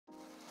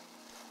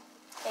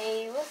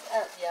Hey, what's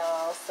up,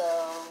 y'all? So,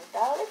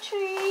 Dollar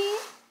Tree.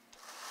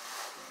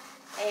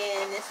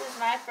 And this is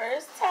my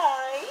first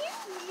time.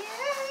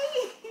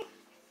 Yay!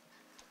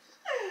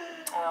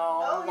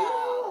 Oh,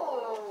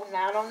 no.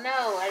 I don't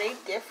know. Are they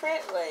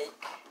different? Like,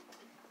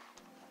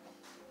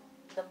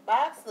 the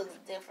box looks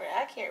different.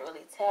 I can't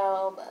really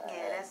tell, but...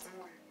 Yeah, that's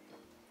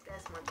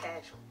more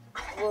casual.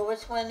 Well,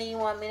 which one do you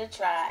want me to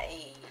try,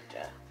 Age?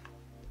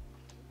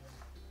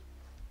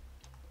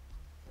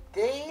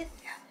 These?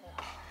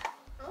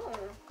 Oh,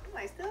 I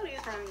might steal these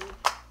from you.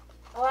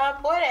 Well,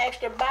 I bought an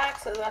extra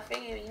box because I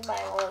figured you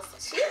might want some.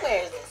 She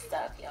wears this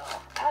stuff,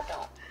 y'all. I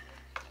don't.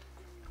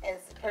 As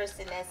a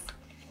person that's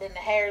been a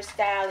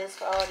hairstylist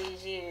for all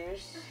these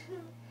years.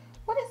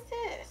 What is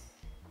this?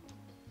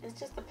 It's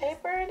just the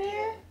paper in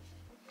there?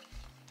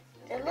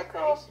 It look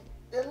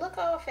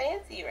all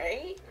fancy,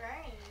 right?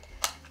 Right.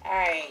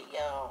 Alright,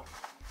 y'all.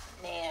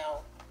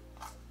 Now,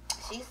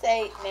 she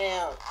say,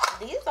 now,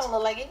 these don't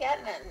look like it got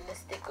nothing to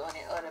stick on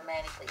it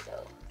automatically,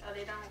 though. Oh,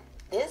 they don't?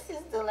 This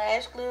is the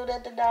lash glue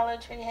that the Dollar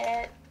Tree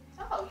had.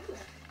 Oh, you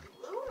got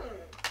glue.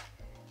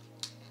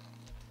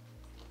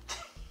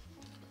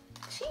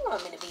 She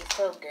want me to be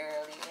so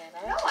girly, man.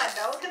 No, I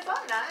don't, because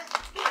I'm not.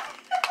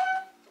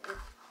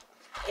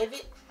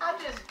 I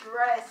just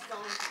dressed on.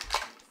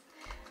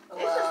 Well,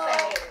 It's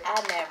just I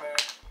never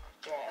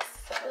dress.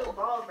 So. Little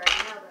bald right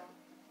now,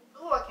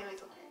 though. Ooh, I can't wait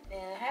till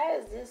Now, how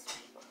is this?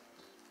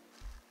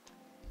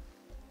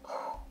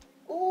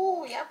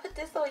 Ooh, y'all put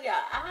this on your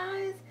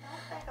eyes.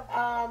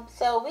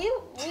 So we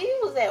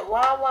was at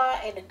Wawa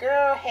and the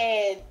girl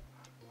had,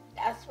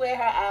 I swear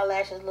her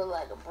eyelashes look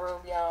like a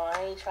broom, y'all.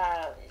 I ain't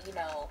trying,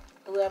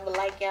 whoever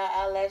like y'all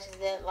eyelashes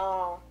that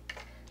long,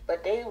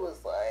 but they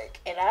was like,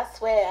 and I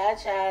swear I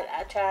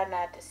tried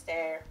not to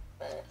stare,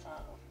 but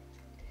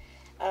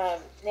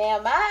now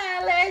my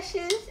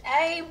eyelashes,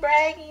 I ain't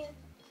bragging,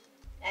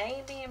 I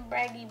ain't being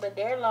braggy, but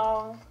they're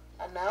long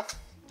enough,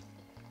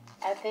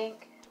 I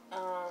think.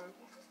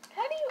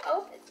 How do you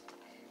open?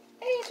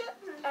 Asia?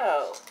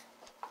 Oh.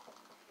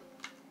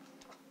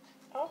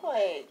 I'm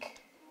like.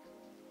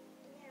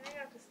 Yeah, they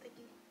got the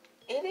sticky.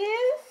 It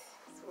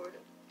is? Sort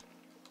of.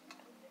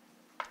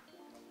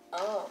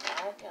 Oh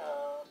my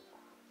God.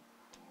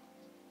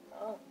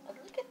 Oh,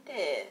 look at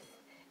this.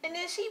 And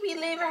then she be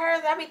leaving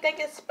hers. I be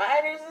thinking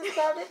spiders and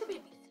stuff. This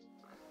be.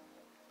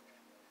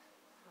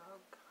 Oh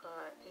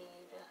God,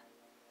 Ada.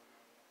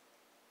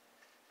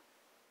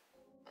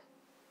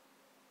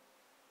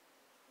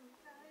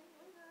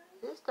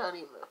 This don't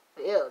even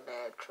feel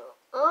natural.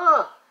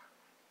 Ugh.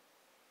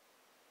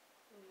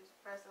 You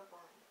just press up on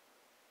it.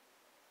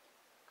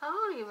 I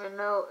don't even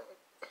know.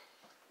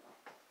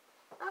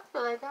 I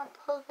feel like I'm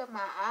poking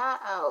my eye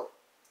out.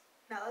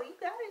 No, you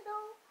got it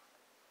though.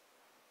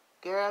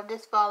 Girl, I'm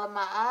just following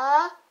my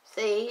eye.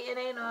 See, it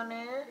ain't on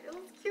there. It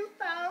was cute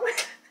though.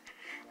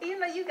 You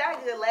know you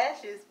got good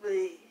lashes, but.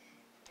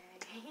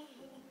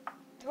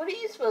 What are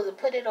you supposed to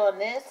put it on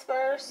this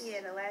first?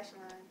 Yeah, the lash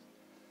line.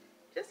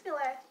 Just your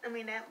lash. I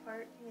mean that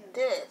part. Yeah.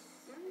 This.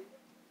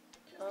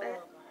 Just oh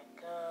that.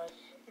 My gosh.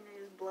 And then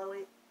just blow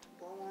it.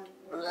 Blow on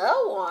it.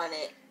 Blow on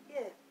it?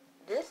 Yeah.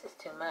 This is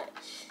too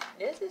much.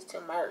 This is too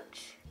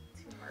much.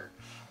 Too much.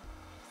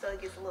 So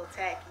it gets a little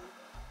tacky.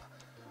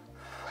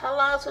 How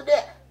long's with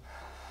that?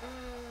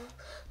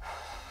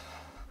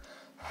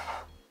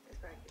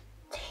 That's right here.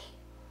 Damn.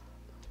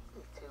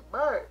 This is too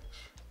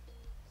much.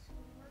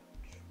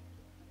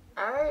 I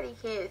already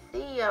can't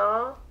see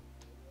y'all.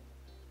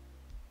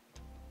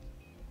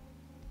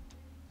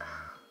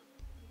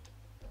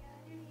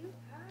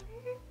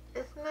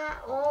 It's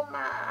not on my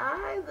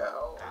eye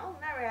though. I don't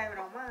never have it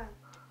on mine.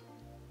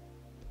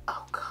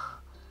 Oh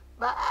God,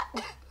 my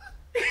eye.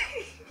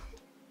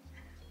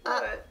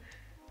 What?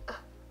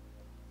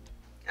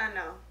 I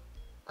know.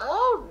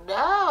 Oh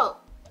no!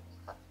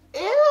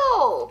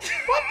 Ew!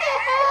 What the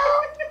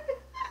hell?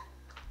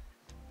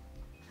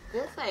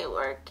 This ain't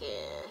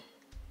working.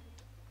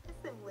 Yes,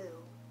 it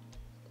will.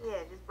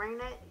 Yeah, just bring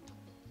that.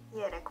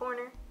 Yeah, that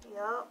corner.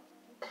 Yup.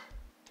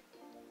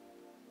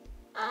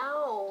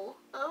 Ow!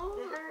 Oh,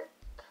 It hurt.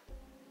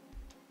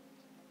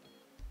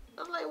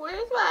 I'm like,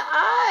 where's my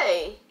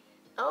eye?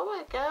 Oh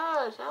my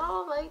gosh, I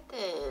don't like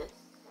this.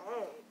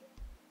 Hey,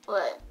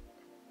 What?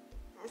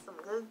 that's some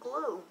good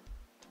glue.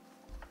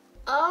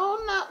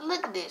 Oh no!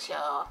 Look at this,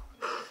 y'all.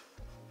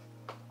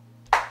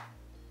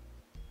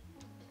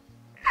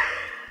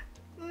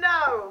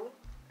 No.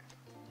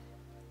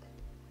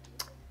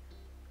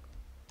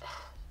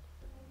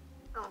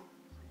 Oh,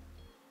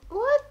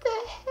 What the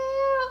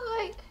hell?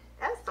 Like,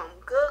 that's some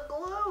good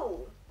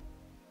glue.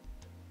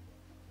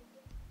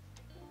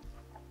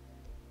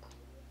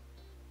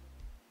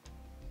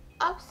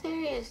 I'm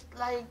serious.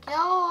 Like,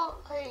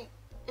 y'all, like,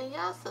 and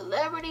y'all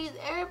celebrities,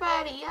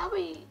 everybody, y'all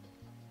be.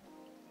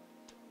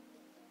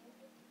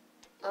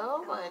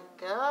 Oh my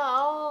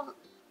God.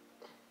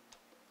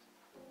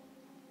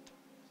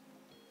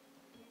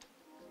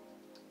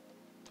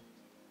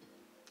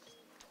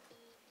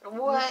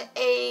 What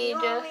age?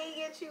 You want me to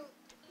get you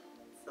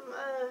some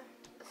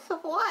Some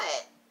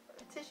what?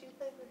 tissue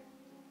paper?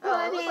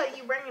 Oh, it looks like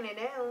you bringing it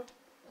down.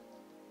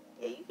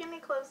 Yeah, you getting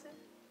it closer.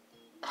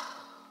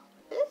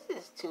 This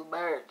is too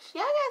much.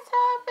 Y'all got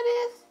time for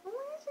this?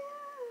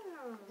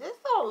 This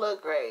don't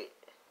look great.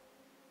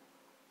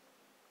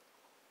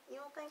 You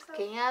don't think so?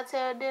 Can y'all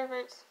tell the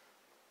difference?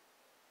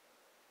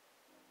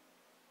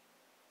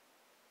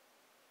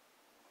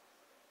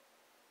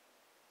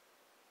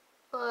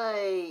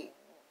 Like,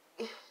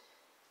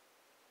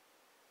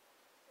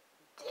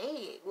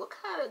 dang, what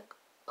kind of,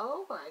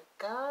 oh my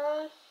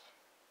gosh.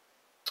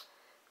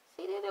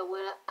 See that it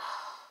went up?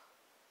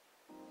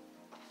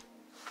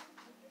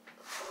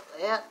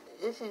 Yep,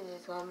 this is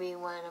just gonna be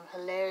one of them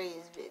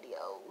hilarious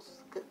videos.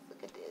 Cause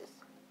look at this.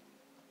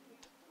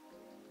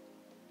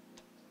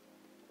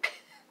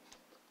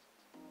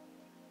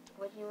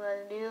 What you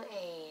wanna do?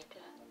 And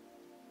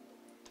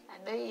I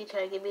know you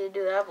trying to get me to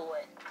do the other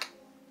one.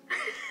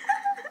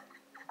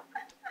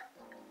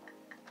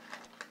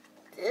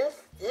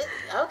 This,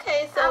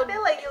 okay, so I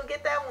feel like you'll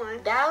get that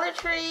one. Dollar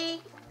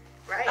Tree,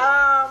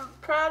 Right.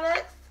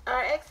 Products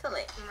are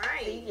excellent.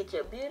 Right. So you get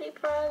your beauty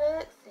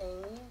products,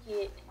 and you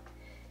get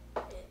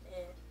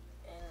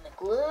and the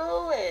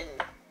glue and.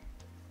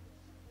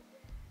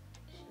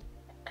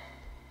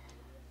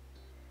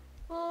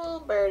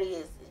 Oh, Birdie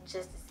is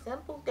just a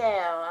simple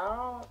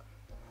gal.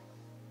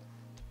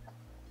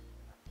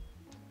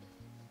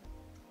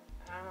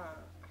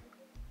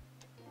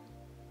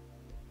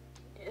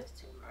 It's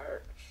too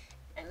much.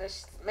 And it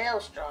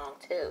smells strong,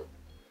 too.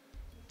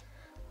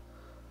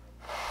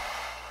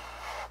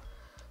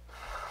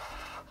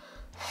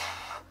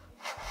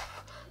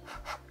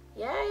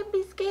 Y'all ain't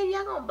be scared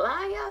y'all gonna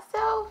blind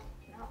yourself?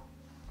 No.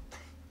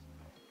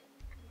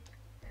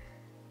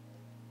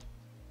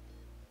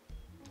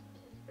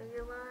 Is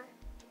your line?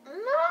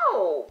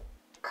 No.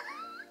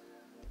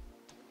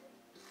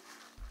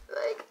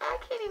 Like, I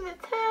can't even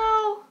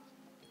tell.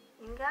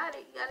 You got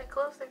it. You got it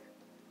closer.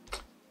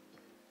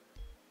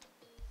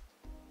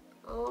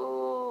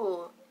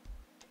 Oh.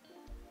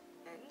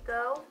 There you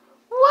go.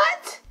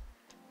 What?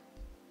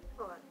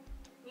 What?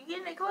 You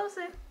getting it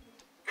closer?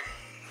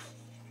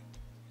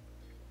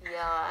 Y'all,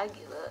 I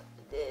give up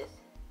this.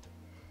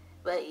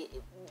 But,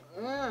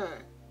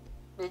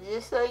 but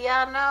just so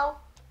y'all know,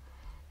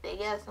 they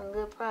got some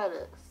good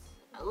products.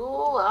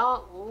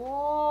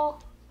 Ooh.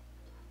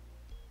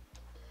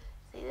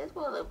 See, this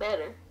one look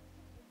better.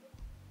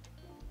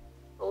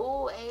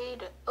 Ooh,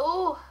 Ada.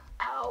 Ooh,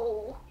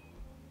 ow.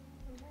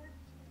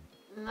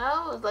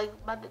 No, it's like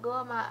about to go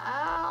in my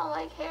eye. I don't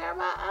like hair in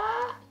my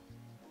eye.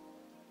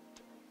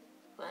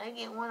 But I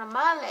get one of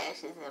my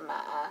lashes in my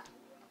eye.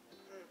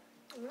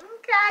 Okay,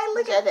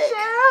 look What at you think?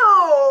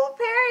 you.